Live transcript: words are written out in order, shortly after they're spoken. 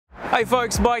Hey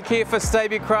folks, Mike here for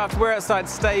Stabicraft. We're outside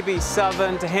Staby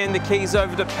Southern to hand the keys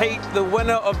over to Pete, the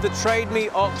winner of the Trade Me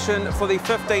auction for the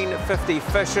 1550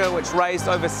 Fisher, which raised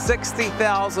over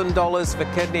 $60,000 for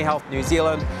Kidney Health New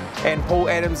Zealand. And Paul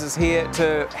Adams is here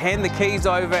to hand the keys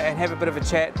over and have a bit of a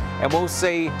chat, and we'll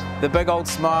see the big old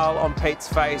smile on Pete's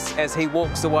face as he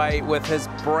walks away with his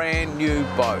brand new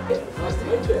boat. Nice to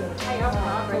meet you. Hey, I'm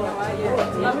Margaret. How are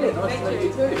you? Lovely to meet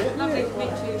you too. Lovely to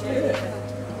meet you too.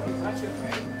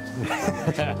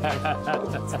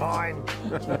 It's fine.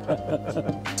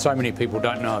 So many people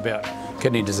don't know about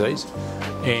kidney disease,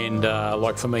 and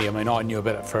like for me, I mean, I knew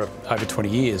about it for over 20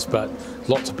 years, but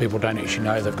lots of people don't actually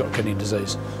know they've got kidney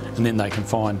disease, and then they can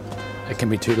find it can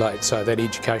be too late. So that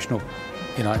educational,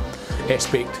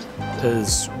 aspect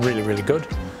is really, really good,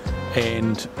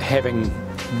 and having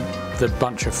the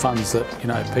bunch of funds that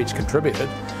Pete's contributed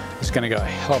is going to go a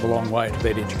hell of a long way to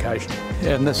that education.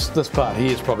 And this part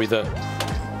here is probably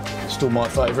still my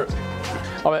favourite.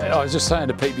 I was just saying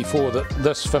to Pete before that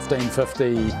this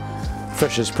 1550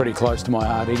 fish is pretty close to my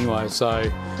heart anyway, so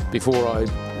before I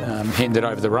handed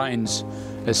over the reins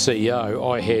as CEO,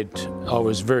 I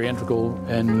was very integral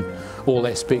in all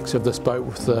aspects of this boat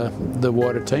with the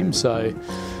wider team, so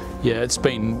yeah, it's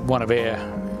been one of our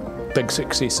big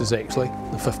successes actually,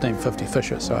 the 1550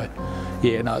 Fisher, so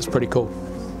yeah, no, it's pretty cool.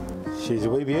 She's a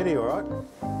wee beauty, all right.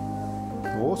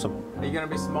 Awesome. Are you going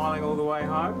to be smiling all the way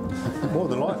home? More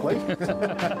than likely.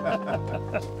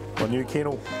 My new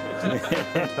kennel.